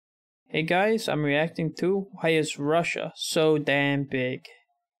Hey guys, I'm reacting to why is Russia so damn big?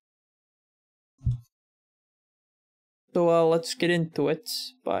 So let's get into it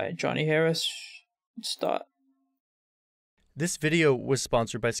by Johnny Harris. Let's start. This video was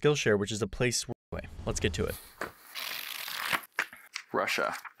sponsored by Skillshare, which is a place where... Anyway, let's get to it.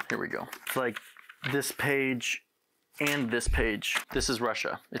 Russia. Here we go. It's like this page and this page. This is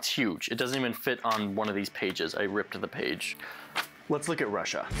Russia. It's huge. It doesn't even fit on one of these pages. I ripped the page. Let's look at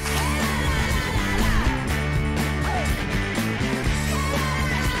Russia.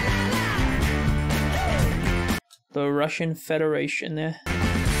 The Russian Federation there.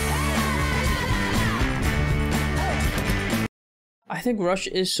 I think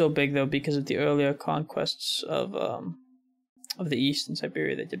Russia is so big though because of the earlier conquests of the East and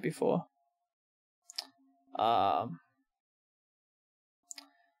Siberia they did before. Yeah,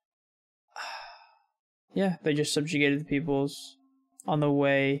 they just subjugated the peoples on the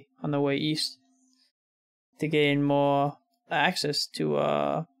way east to gain more access to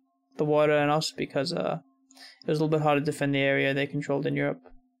the water, and also because it was a little bit harder to defend the area they controlled in Europe,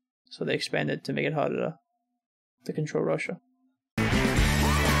 so they expanded to make it harder to control Russia.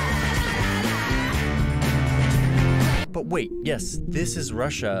 But wait, yes, this is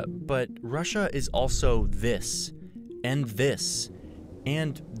Russia, but Russia is also this, and this,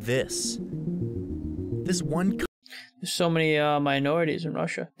 and this. This one There's so many minorities in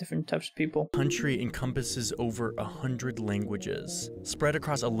Russia, different types of people. country encompasses over 100 languages, spread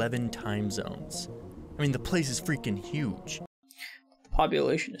across 11 time zones. I mean, the place is freaking huge. The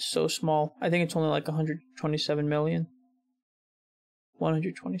population is so small. I think it's only like 127 million.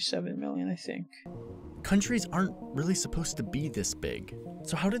 127 million, I think. Countries aren't really supposed to be this big.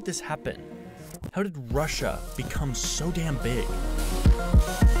 So how did this happen? How did Russia become so damn big?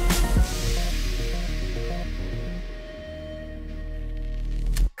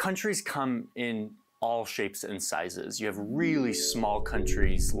 Countries come in all shapes and sizes. You have really small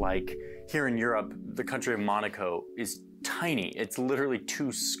countries like here in Europe, the country of Monaco is tiny. It's literally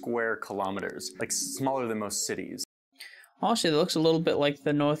 2 square kilometers, like smaller than most cities. Honestly, it looks a little bit like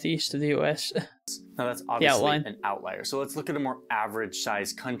the northeast of the US. Now that's obviously an outlier. So let's look at a more average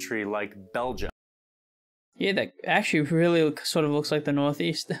sized country like Belgium. Yeah, that actually really sort of looks like the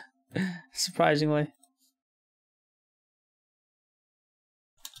northeast, surprisingly.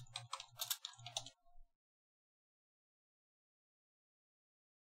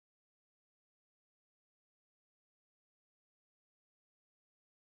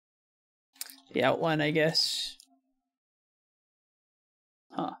 The outline, I guess.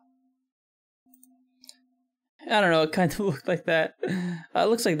 Huh. I don't know, it kind of looked like that. It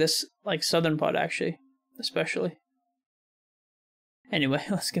looks like this, like southern part actually, especially. Anyway,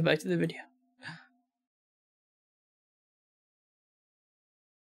 let's get back to the video.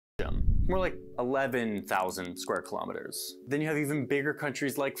 More like 11,000 square kilometers. Then you have even bigger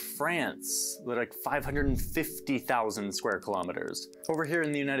countries like France, that are like 550,000 square kilometers. Over here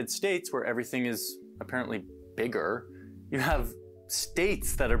in the United States, where everything is apparently bigger, you have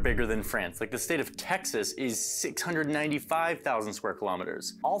states that are bigger than France. Like the state of Texas is 695,000 square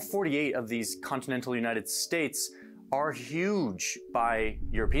kilometers. All 48 of these continental United States are huge by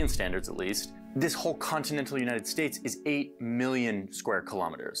European standards, at least. This whole continental United States is 8 million square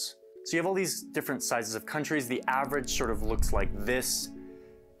kilometers. So you have all these different sizes of countries. The average sort of looks like this.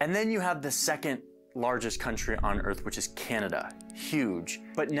 And then you have the second largest country on Earth, which is Canada. Huge.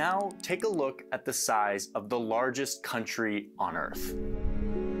 But now take a look at the size of the largest country on Earth.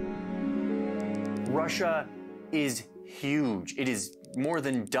 Russia is huge. It is more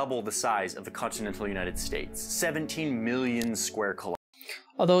than double the size of the continental United States. 17 million square kilometers.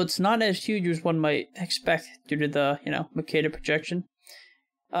 Although it's not as huge as one might expect due to the, Mercator projection.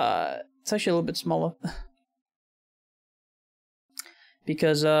 It's actually a little bit smaller.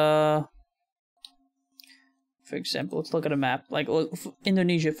 Because, for example, let's look at a map. Like, look,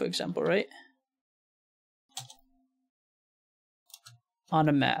 Indonesia, for example, right? On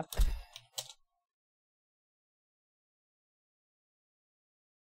a map.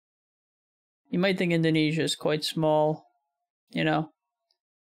 You might think Indonesia is quite small,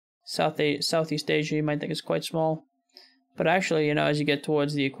 Southeast Asia, you might think it's quite small. But actually, as you get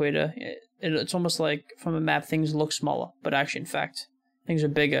towards the equator, it's almost like from a map things look smaller. But actually, in fact, things are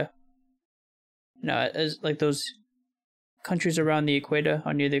bigger. As like those countries around the equator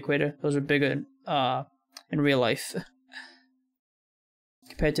or near the equator, those are bigger in real life.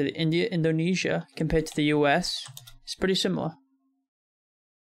 Compared to Indonesia, compared to the US, it's pretty similar.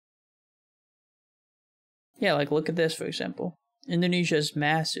 Yeah, like look at this, for example. Indonesia is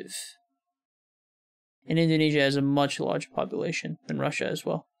massive. And Indonesia has a much larger population than Russia as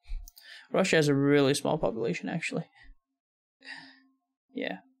well. Russia has a really small population, actually.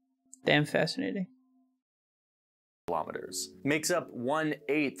 Yeah. Damn fascinating. Kilometers. Makes up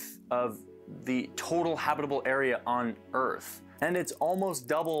 1/8 of the total habitable area on Earth. And it's almost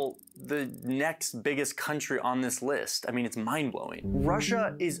double the next biggest country on this list. I mean, it's mind-blowing.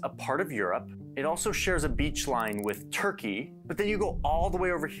 Russia is a part of Europe. It also shares a beach line with Turkey, but then you go all the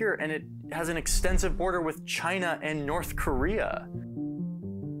way over here and it has an extensive border with China and North Korea.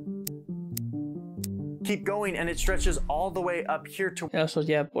 Keep going and it stretches all the way up here to Also,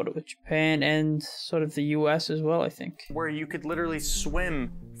 yeah, border with Japan and sort of the US as well, I think. where you could literally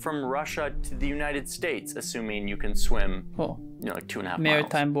swim from Russia to the United States, assuming you can swim, Oh, like 2.5 miles.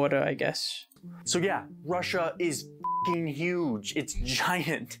 maritime border, I guess. So yeah, Russia is f***ing huge. It's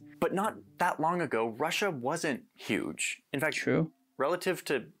giant. But not that long ago, Russia wasn't huge. In fact, True. relative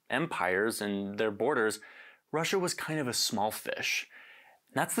to empires and their borders, Russia was kind of a small fish.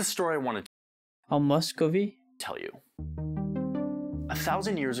 And that's the story I want to Oh, Muscovy? tell you.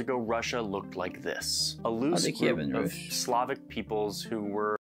 1,000 years ago, Russia looked like this. A loose the group Kievan of Rus. Slavic peoples who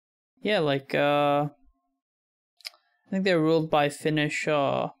were Yeah, like, I think they were ruled by Finnish,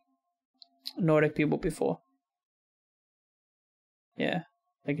 Nordic people before. Yeah,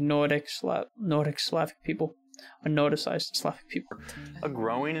 like Nordic Slavic people. Or Nordicized Slavic people. a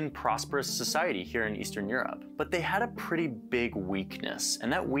growing and prosperous society here in Eastern Europe. But they had a pretty big weakness,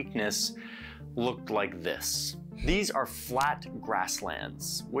 and that weakness looked like this. These are flat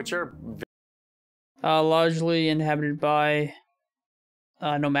grasslands, which are Largely inhabited by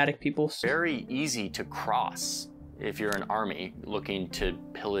nomadic peoples. very easy to cross if you're an army looking to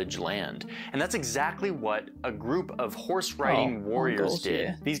pillage land. And that's exactly what a group of horse-riding warriors Mongols, did.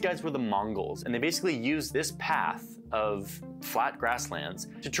 yeah. These guys were the Mongols, and they basically used this path of flat grasslands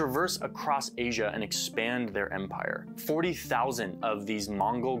to traverse across Asia and expand their empire. 40,000 of these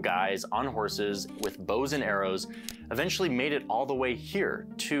Mongol guys on horses with bows and arrows eventually made it all the way here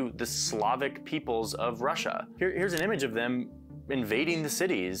to the Slavic peoples of Russia. Here's an image of them invading the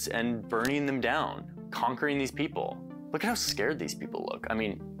cities and burning them down, conquering these people. Look at how scared these people look. I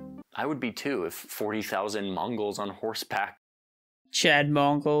mean, I would be too if 40,000 Mongols on horseback Chad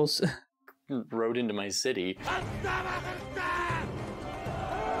Mongols. rode into my city.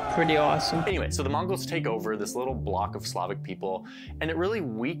 Pretty awesome. Anyway, so the Mongols take over this little block of Slavic people, and it really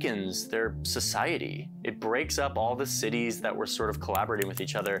weakens their society. It breaks up all the cities that were sort of collaborating with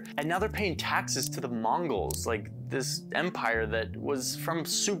each other, and now they're paying taxes to the Mongols, like this empire that was from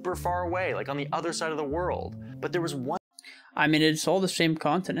super far away, like on the other side of the world. But there was one I mean, it's all the same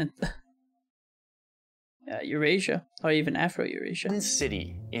continent. Eurasia, or even Afro-Eurasia.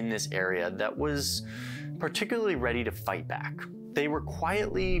 city in this area that was particularly ready to fight back. They were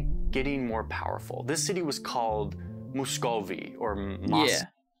quietly getting more powerful. This city was called Muscovy, or Moscow Yeah.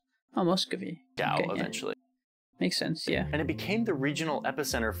 Oh, Muscovy. Okay, yeah. eventually. Makes sense, yeah. And it became the regional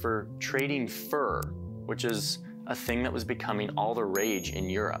epicenter for trading fur, which is a thing that was becoming all the rage in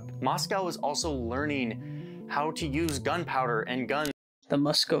Europe. Moscow was also learning how to use gunpowder and guns The and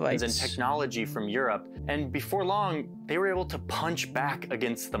Muscovites. technology from Europe. And before long, they were able to punch back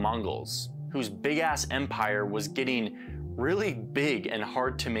against the Mongols, whose big-ass empire was getting really big and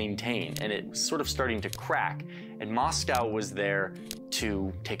hard to maintain, and it was sort of starting to crack. And Moscow was there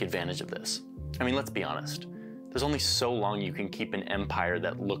to take advantage of this. I mean, let's be honest. There's only so long you can keep an empire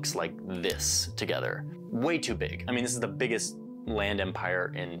that looks like this together. Way too big. I mean, this is the biggest land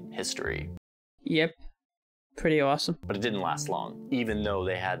empire in history. Yep. Pretty awesome. But it didn't last long, even though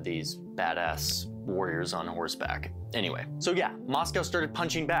they had these badass warriors on horseback. Anyway, so yeah, Moscow started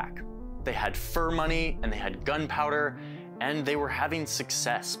punching back. They had fur money and they had gunpowder, and they were having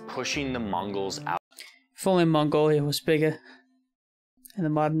success pushing the Mongols If only Mongolia was bigger in the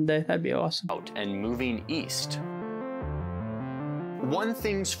modern day, that'd be awesome. out and moving east. One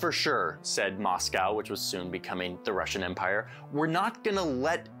thing's for sure, said Moscow, which was soon becoming the Russian Empire, we're not gonna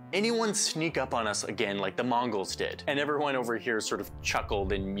let anyone sneak up on us again like the Mongols did. And everyone over here sort of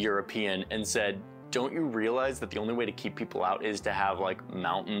chuckled in European and said, don't you realize that the only way to keep people out is to have like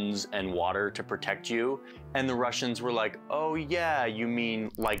mountains and water to protect you? And the Russians were like, oh yeah, you mean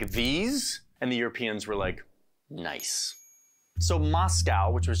like these? And the Europeans were like, nice. So Moscow,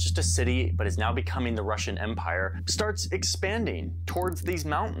 which was just a city but is now becoming the Russian Empire, starts expanding towards these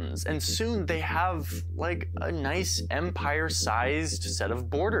mountains. And soon they have like a nice empire-sized set of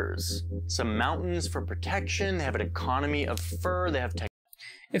borders. Some mountains for protection, they have an economy of fur, they have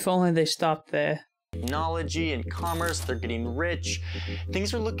If only they stopped there. technology and commerce, they're getting rich.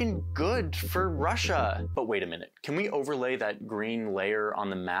 Things are looking good for Russia. But wait a minute, can we overlay that green layer on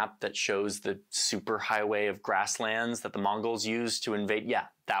the map that shows the superhighway of grasslands that the Mongols used to invade? Yeah,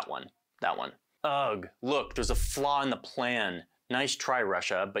 that one. that one. Ugh, look, there's a flaw in the plan. Nice try,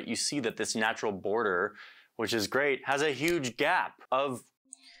 Russia, but you see that this natural border, which is great, has a huge gap of...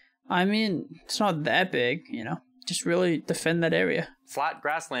 I mean, it's not that big, you know. Just really defend that area. Flat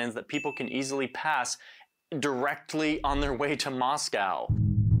grasslands that people can easily pass directly on their way to Moscow.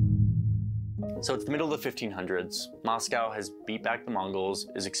 So it's the middle of the 1500s. Moscow has beat back the Mongols,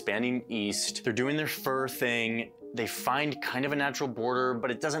 is expanding east. They're doing their fur thing. They find kind of a natural border,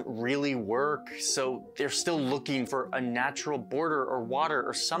 but it doesn't really work. So they're still looking for a natural border or water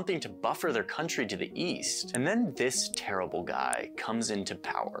or something to buffer their country to the east. And then this terrible guy comes into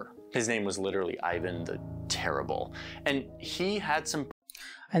power. His name was literally Ivan the Terrible. And he had some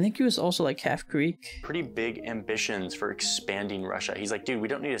I think he was also like half Greek. pretty big ambitions for expanding Russia. He's like, dude, we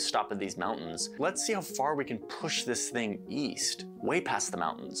don't need to stop at these mountains. Let's see how far we can push this thing east, way past the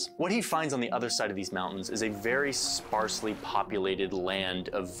mountains. What he finds on the other side of these mountains is a very sparsely populated land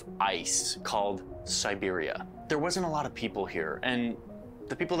of ice called Siberia. There wasn't a lot of people here, and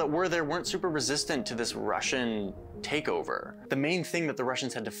the people that were there weren't super resistant to this Russian takeover. The main thing that the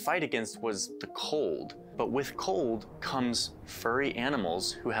Russians had to fight against was the cold. But with cold comes furry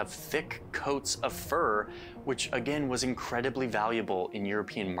animals who have thick coats of fur, which again was incredibly valuable in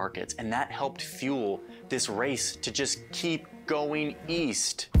European markets. And that helped fuel this race to just keep going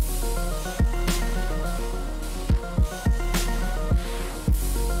east.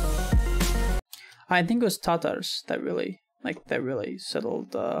 I think it was Tatars that really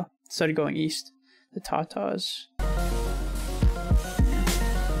settled, started going east. The Tatars. Am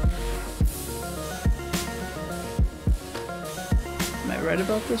I right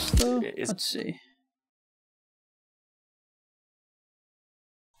about this though? Let's see.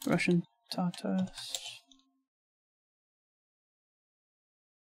 Russian Tatars.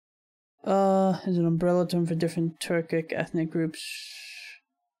 Is an umbrella term for different Turkic ethnic groups.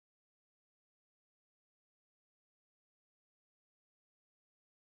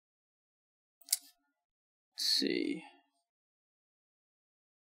 Let's see.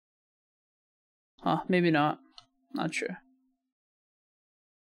 Huh, maybe not. Not sure.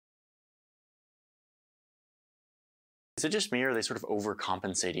 Is it just me, or are they sort of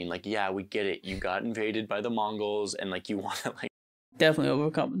overcompensating? Like, yeah, we get it. You got invaded by the Mongols, and like you want to like Definitely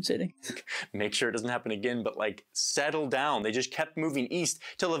overcompensating. make sure it doesn't happen again, but like settle down. They just kept moving east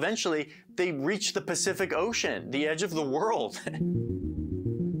till eventually they reached the Pacific Ocean, the edge of the world.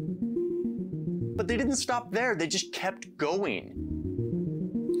 But they didn't stop there. They just kept going.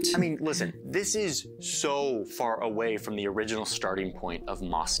 I mean, listen, this is so far away from the original starting point of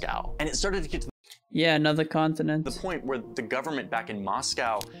Moscow. And it started to get to Yeah, another continent. the point where the government back in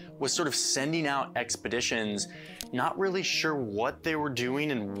Moscow was sort of sending out expeditions, not really sure what they were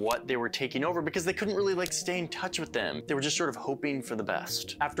doing and what they were taking over, because they couldn't really like stay in touch with them. They were just sort of hoping for the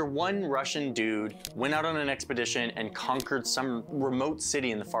best. After one Russian dude went out on an expedition and conquered some remote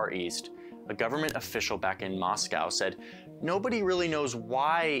city in the Far East, a government official back in Moscow said, nobody really knows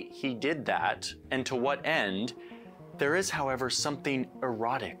why he did that and to what end. There is, however, something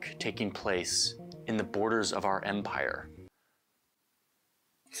erotic taking place in the borders of our empire.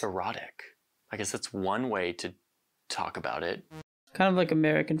 Erotic. I guess that's one way to talk about it. Kind of like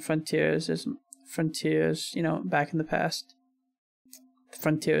American frontiers, you know, back in the past.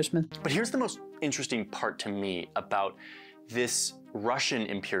 Frontiersmen. But here's the most interesting part to me about this Russian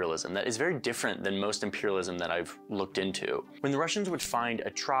imperialism that is very different than most imperialism that I've looked into. When the Russians would find a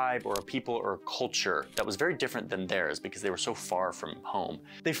tribe or a people or a culture that was very different than theirs because they were so far from home,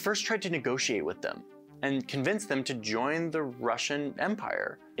 they first tried to negotiate with them and convince them to join the Russian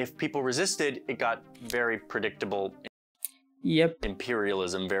Empire. If people resisted, it got very predictable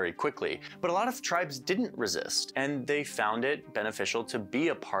imperialism very quickly. But a lot of tribes didn't resist, and they found it beneficial to be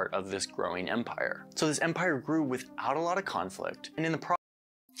a part of this growing empire. So this empire grew without a lot of conflict, and in the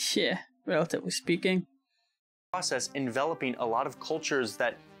Yeah, relatively speaking. process enveloping a lot of cultures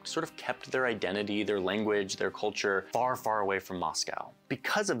that sort of kept their identity, their language, their culture far, far away from Moscow.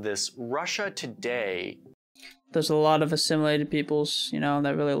 Because of this, Russia today... There's a lot of assimilated peoples, you know,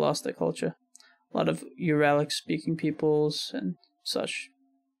 that really lost their culture. A lot of Uralic-speaking peoples and such.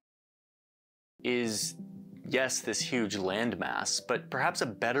 Is, yes, this huge landmass, but perhaps a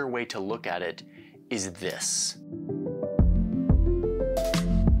better way to look at it is this.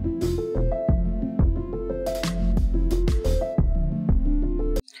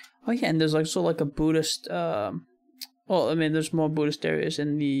 Oh yeah, and there's also like a Buddhist, well, I mean, there's more Buddhist areas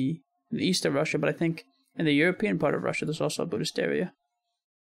in the east of Russia, but I think in the European part of Russia, there's also a Buddhist area.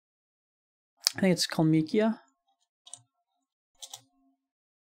 I think it's Kalmykia.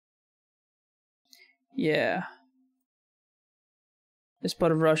 Yeah. This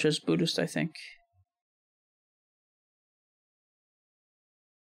part of Russia is Buddhist, I think.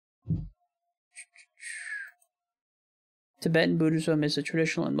 Tibetan Buddhism is the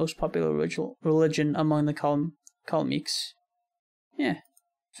traditional and most popular religion among the Kalmyks. Yeah,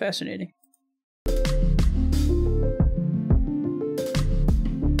 fascinating.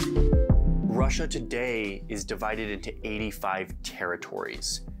 Russia today is divided into 85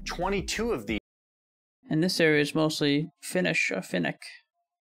 territories. 22 of these. And this area is mostly Finnish or Finnic,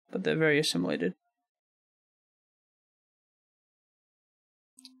 but they're very assimilated.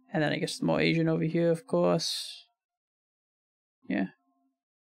 And then I guess more Asian over here, of course. Yeah.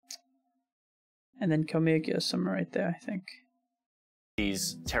 And then Kalmykia, somewhere right there, I think.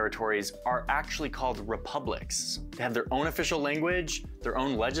 These territories are actually called republics. They have their own official language, their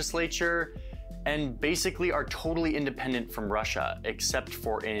own legislature, and basically are totally independent from Russia, except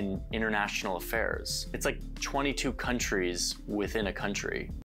for in international affairs. It's like 22 countries within a country.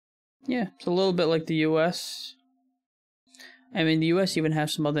 Yeah, it's a little bit like the US. I mean, the US even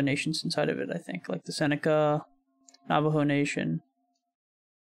has some other nations inside of it, I think, like the Seneca, Navajo Nation.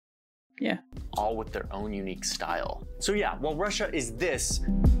 Yeah. All with their own unique style. So yeah, while Russia is this,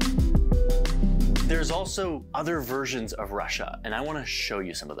 there's also other versions of Russia, and I want to show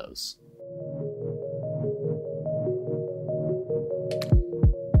you some of those.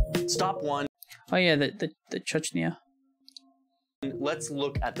 Stop one. Oh yeah, the Chechnya. Let's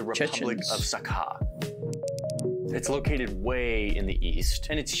look at the Republic Chechens. of Sakha. It's located way in the east,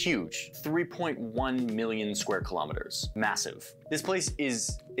 and it's huge, 3.1 million square kilometers. Massive. This place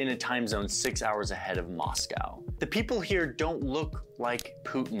is in a time zone 6 hours ahead of Moscow. The people here don't look like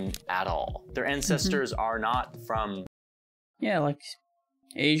Putin at all. Their ancestors are not from... Yeah, like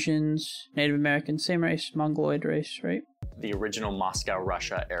Asians, Native Americans, same race, Mongoloid race, right? The original Moscow,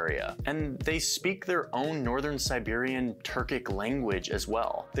 Russia area. And they speak their own Northern Siberian Turkic language as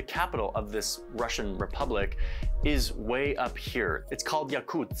well. The capital of this Russian Republic is way up here. It's called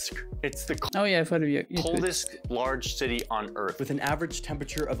Yakutsk. It's the Oh yeah, I've heard of coldest large city on Earth. With an average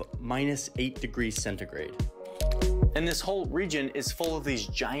temperature of -8 degrees centigrade. And this whole region is full of these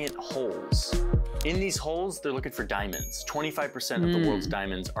giant holes. In these holes, they're looking for diamonds. 25% of the world's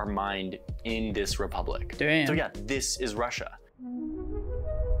diamonds are mined in this republic. Damn. So yeah, this is Russia.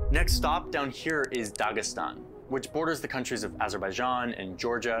 Next stop down here is Dagestan, which borders the countries of Azerbaijan and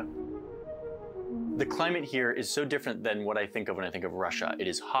Georgia. The climate here is so different than what I think of when I think of Russia. It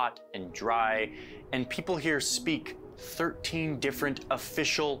is hot and dry, and people here speak 13 different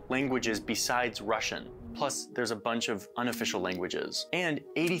official languages besides Russian. Plus, there's a bunch of unofficial languages. And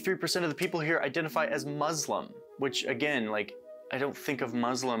 83% of the people here identify as Muslim, which again, like, I don't think of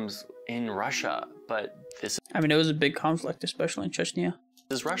Muslims in Russia, but this I mean, it was a big conflict, especially in Chechnya.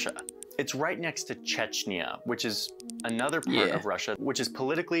 is Russia. It's right next to Chechnya, which is another part of Russia, which is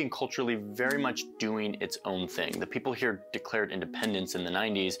politically and culturally very much doing its own thing. The people here declared independence in the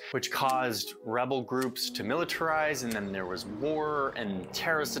 90s, which caused rebel groups to militarize, and then there was war and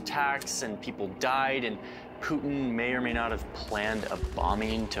terrorist attacks, and people died, and Putin may or may not have planned a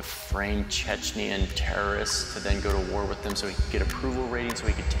bombing to frame Chechnyan terrorists to then go to war with them so he could get approval ratings so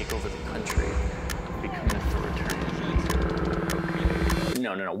he could take over the country, become an authoritarian leader.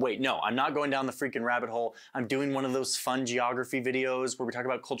 No, wait, no, I'm not going down the freaking rabbit hole. I'm doing one of those fun geography videos where we talk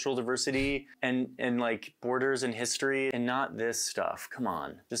about cultural diversity and like borders and history, and not this stuff. Come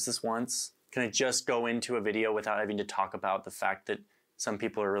on, just this once. Can I just go into a video without having to talk about the fact that some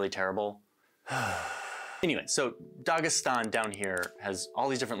people are really terrible? Anyway, so Dagestan down here has all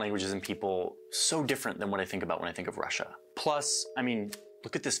these different languages and people so different than what I think about when I think of Russia. Plus, I mean,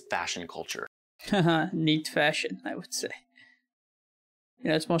 look at this fashion culture. Neat fashion, I would say. You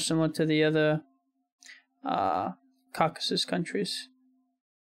know, it's more similar to the other Caucasus countries.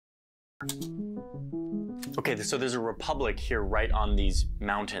 Okay, so there's a republic here right on these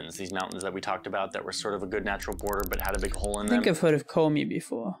mountains that we talked about that were sort of a good natural border but had a big hole in them. I think I've heard of Komi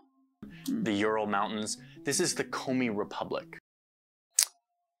before. The Ural Mountains. This is the Komi Republic.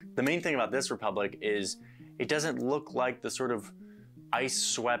 The main thing about this republic is it doesn't look like the sort of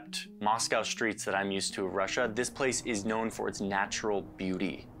ice-swept Moscow streets that I'm used to of Russia. This place is known for its natural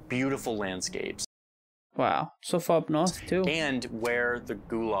beauty, beautiful landscapes. Wow, so far up north too. And where the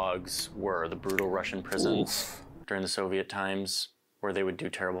gulags were, the brutal Russian prisons during the Soviet times, where they would do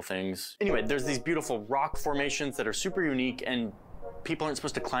terrible things. Anyway, there's these beautiful rock formations that are super unique, and people aren't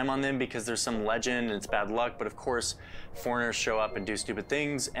supposed to climb on them because there's some legend and it's bad luck, but of course, foreigners show up and do stupid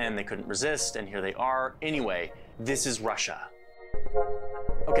things and they couldn't resist, and here they are. Anyway, this is Russia.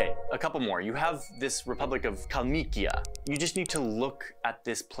 Okay, a couple more. You have this Republic of Kalmykia. You just need to look at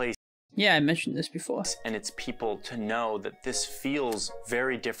this place. Yeah, I mentioned this before. And its people to know that this feels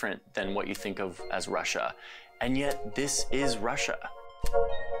very different than what you think of as Russia. And yet this is Russia.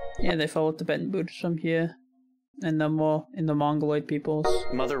 Yeah, they follow Tibetan Buddhism here, and the more in the Mongoloid peoples.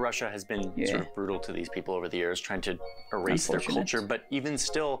 Mother Russia has been sort of brutal to these people over the years, trying to erase their culture, but even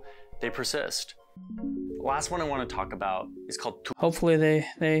still, they persist. Last one I want to talk about is called Hopefully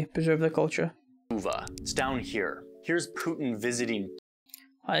they preserve their culture. Tuva. It's down here. Here's Putin visiting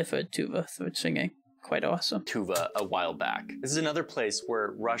I've heard Tuva through singing. Quite awesome. Tuva a while back. This is another place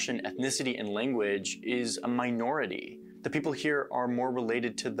where Russian ethnicity and language is a minority. The people here are more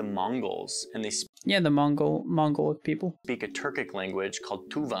related to the Mongols, and they the Mongol people speak a Turkic language called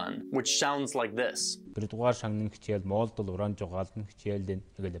Tuvan, which sounds like this.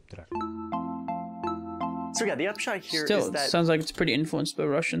 So yeah, the upshot here is that sounds like it's pretty influenced by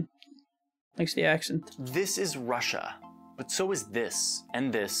Russian. Thanks to the accent. This is Russia, but so is this,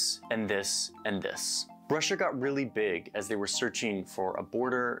 and this, and this, and this. Russia got really big as they were searching for a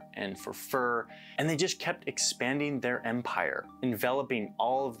border and for fur, and they just kept expanding their empire, enveloping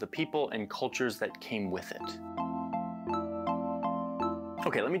all of the people and cultures that came with it.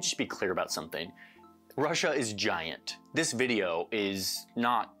 Okay, let me just be clear about something. Russia is giant. This video is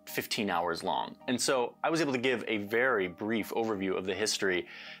not 15 hours long, and so I was able to give a very brief overview of the history.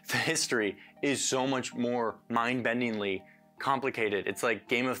 The history is so much more mind-bendingly complicated. It's like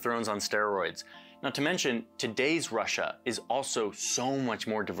Game of Thrones on steroids. Not to mention, today's Russia is also so much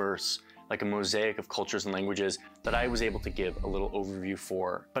more diverse, like a mosaic of cultures and languages that I was able to give a little overview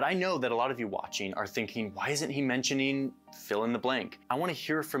for. But I know that a lot of you watching are thinking, why isn't he mentioning fill in the blank? I want to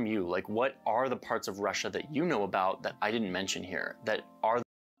hear from you, like what are the parts of Russia that you know about that I didn't mention here, that are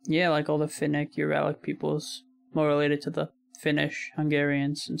Yeah, like all the Finnic, Uralic peoples, more related to the Finnish,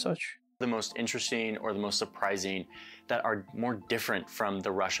 Hungarians and such. The most interesting or the most surprising that are more different from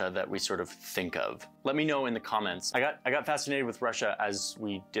the Russia that we sort of think of. Let me know in the comments. I got fascinated with Russia as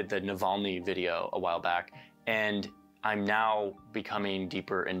we did the Navalny video a while back, and I'm now becoming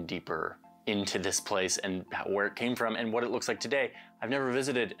deeper and deeper into this place and where it came from and what it looks like today. I've never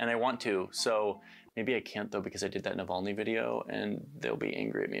visited and I want to, so maybe I can't though because I did that Navalny video and they'll be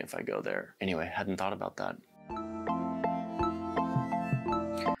angry at me if I go there. Anyway, hadn't thought about that.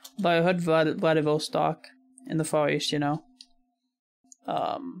 But I heard Vladivostok in the Far East, you know.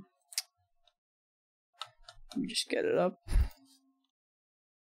 Let me just get it up.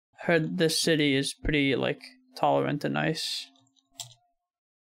 Heard this city is pretty, like, tolerant and nice.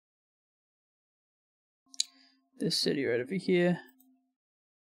 This city right over here.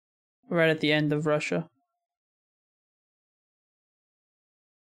 Right at the end of Russia.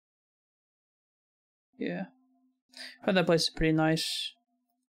 Yeah. Heard that place is pretty nice.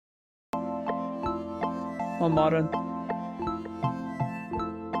 More modern.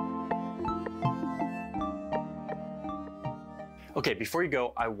 Okay, before you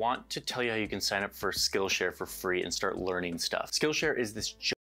go, I want to tell you how you can sign up for Skillshare for free and start learning stuff. Skillshare is this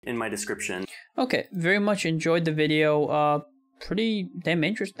in my description. Okay, very much enjoyed the video. Pretty damn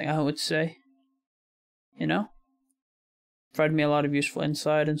interesting, I would say. You know? Provided me a lot of useful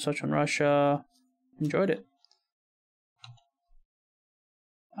insight and such on Russia. Enjoyed it.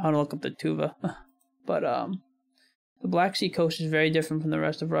 I want to look up the Tuva. But the Black Sea coast is very different from the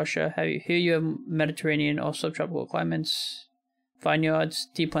rest of Russia. Here you have Mediterranean or subtropical climates, vineyards,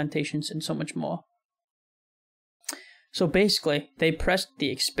 tea plantations, and so much more. So basically, they pressed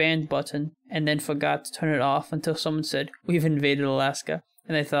the expand button and then forgot to turn it off until someone said, "We've invaded Alaska."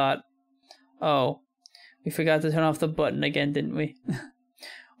 And they thought, "Oh, we forgot to turn off the button again, didn't we?"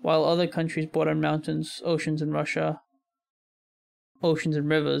 While other countries border mountains, oceans, and Russia, oceans and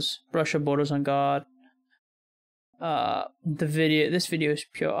rivers, Russia borders on God. This video is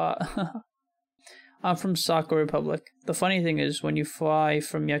pure art. I'm from Sakha Republic. The funny thing is, when you fly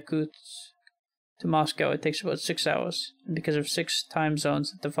from Yakutsk to Moscow, it takes about 6 hours. And because of 6 time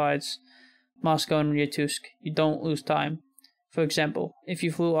zones that divides Moscow and Yakutsk, you don't lose time. For example, if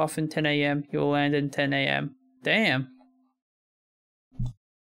you flew off in 10 a.m., you will land in 10 a.m. Damn.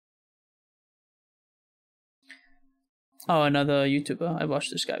 Oh, another YouTuber. I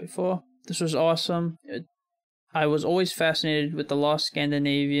watched this guy before. This was awesome. I was always fascinated with the lost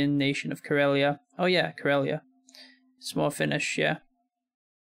Scandinavian nation of Karelia. Oh yeah, Karelia. It's more Finnish, yeah.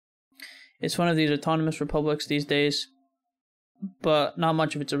 It's one of these autonomous republics these days, but not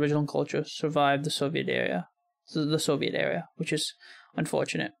much of its original culture survived the Soviet era. Which is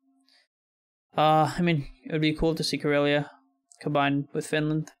unfortunate. I mean, it would be cool to see Karelia combined with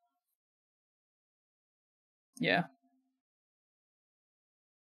Finland. Yeah.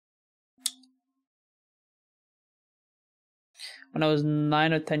 When I was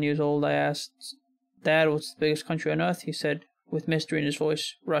 9 or 10 years old, I asked, Dad, what's the biggest country on Earth? He said, with mystery in his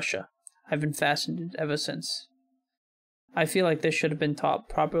voice, Russia. I've been fascinated ever since. I feel like this should have been taught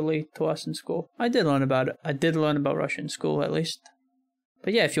properly to us in school. I did learn about it. I did learn about Russia in school, at least.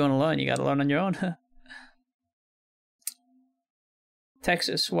 But yeah, if you want to learn, you gotta learn on your own.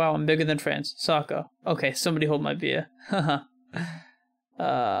 Texas. Wow, I'm bigger than France. Soccer. Okay, somebody hold my beer.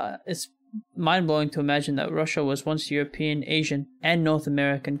 It's mind-blowing to imagine that Russia was once a European, Asian, and North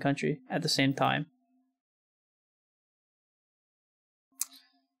American country at the same time.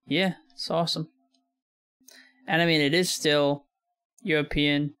 Yeah, it's awesome. And I mean, it is still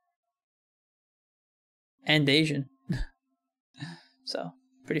European and Asian. So,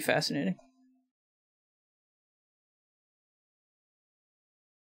 pretty fascinating.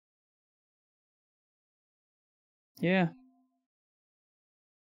 Yeah.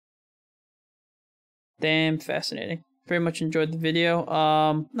 Damn fascinating. Very much enjoyed the video.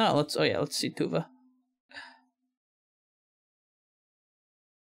 No, let's see Tuva.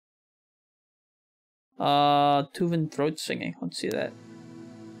 Tuvan throat singing. Let's see that.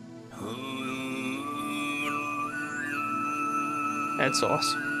 That's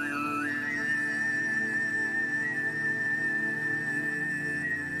awesome.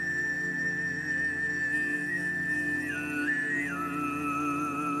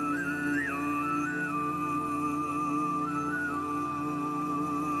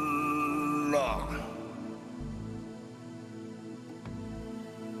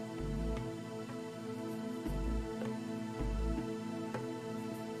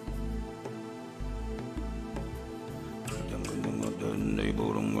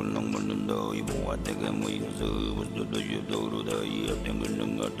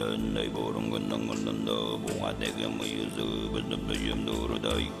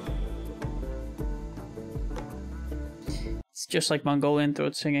 It's just like Mongolian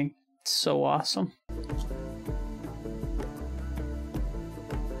throat singing. It's so awesome.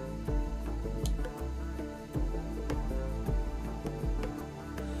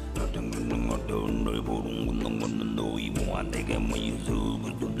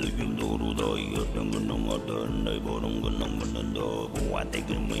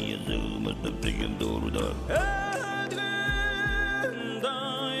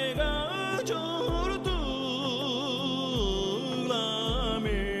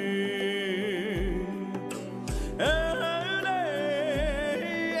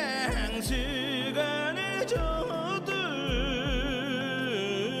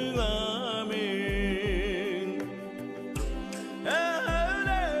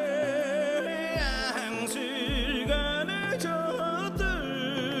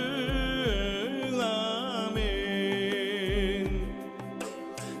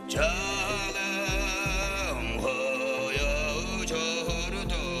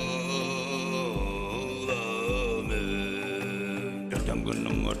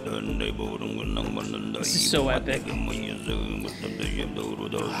 This is so epic.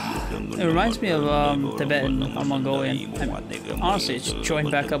 It reminds me of Tibetan or Mongolian. Honestly, it's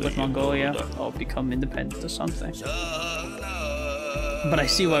join back up with Mongolia or become independent or something. But I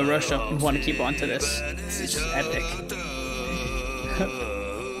see why Russia would want to keep on to this. This is just epic.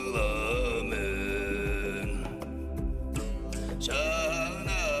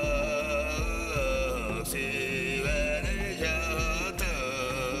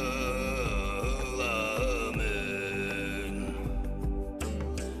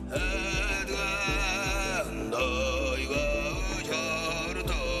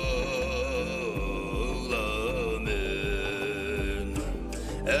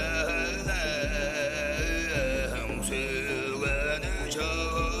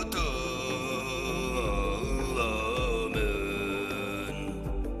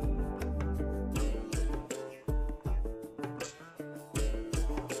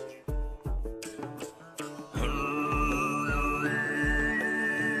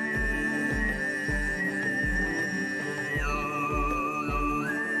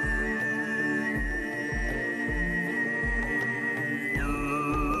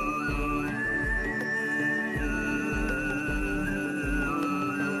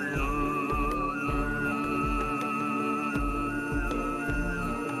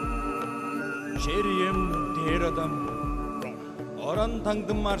 Şeriyem diğer adam Oran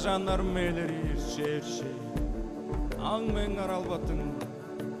tangdım marjanlar meleri şerşi Аңмен аралбатын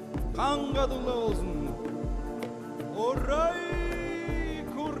Қанғадылы olsun Oray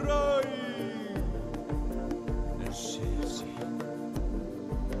kuray Şerşi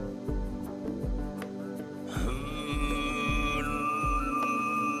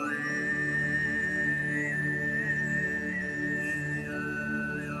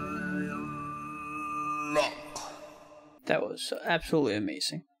was absolutely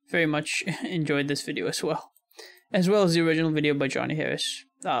amazing. Very much enjoyed this video as well as the original video by Johnny Harris,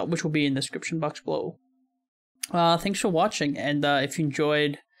 which will be in the description box below. Thanks for watching, and if you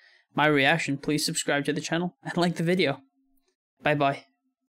enjoyed my reaction, please subscribe to the channel and like the video. Bye bye.